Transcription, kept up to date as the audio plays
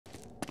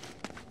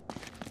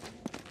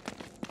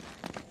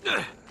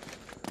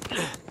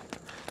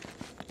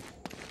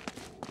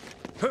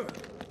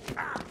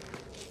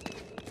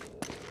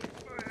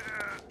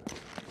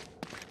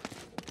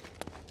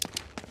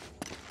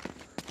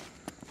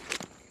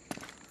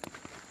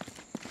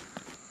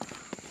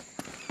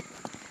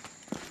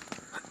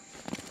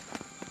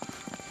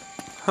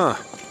Huh.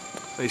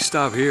 They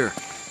stop here.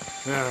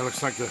 Yeah, it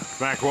looks like the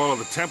back wall of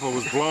the temple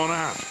was blown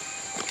out.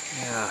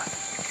 Yeah.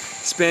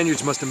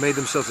 Spaniards must have made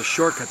themselves a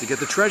shortcut to get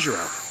the treasure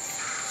out.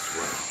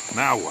 Well,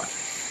 now what?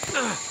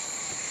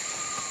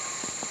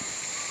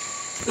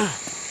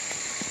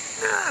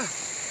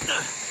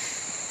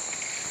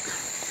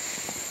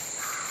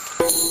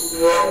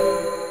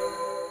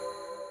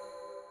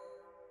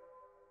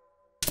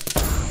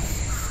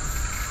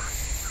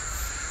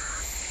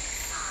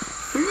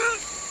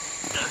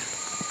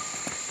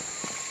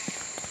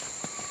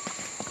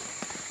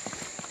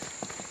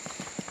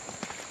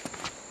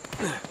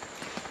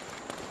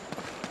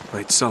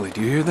 Wait, Sully,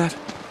 do you hear that?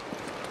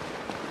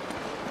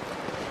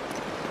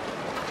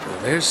 Well,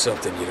 there's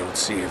something you don't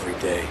see every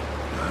day.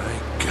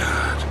 My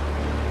God.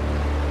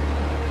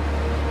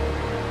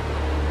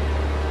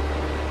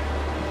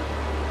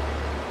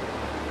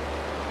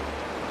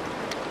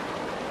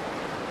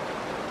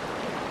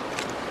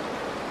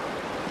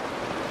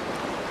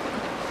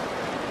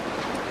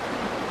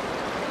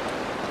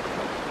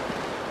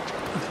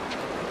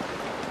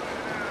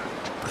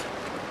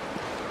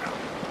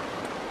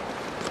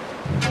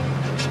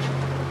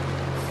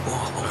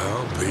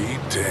 I'll be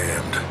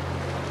damned.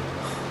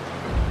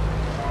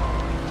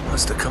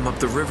 Must have come up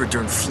the river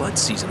during flood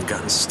season and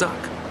gotten stuck.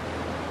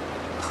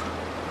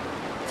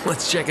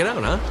 Let's check it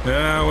out, huh?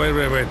 Yeah,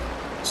 wait.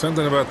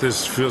 Something about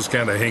this feels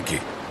kind of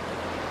hinky.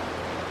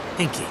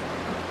 Hinky.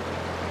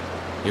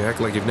 You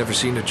act like you've never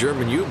seen a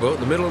German U-boat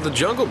in the middle of the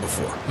jungle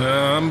before.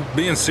 I'm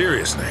being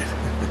serious, Nate.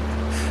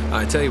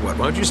 I tell you what,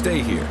 why don't you stay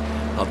here?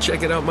 I'll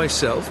check it out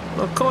myself.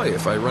 I'll call you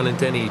if I run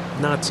into any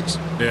Nazis.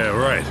 Yeah,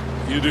 right.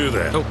 You do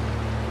that. Oh,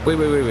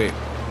 wait.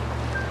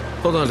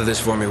 Hold on to this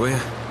for me, will you?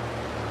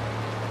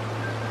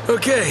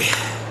 Okay.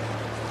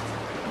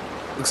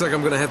 Looks like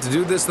I'm gonna have to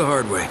do this the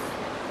hard way.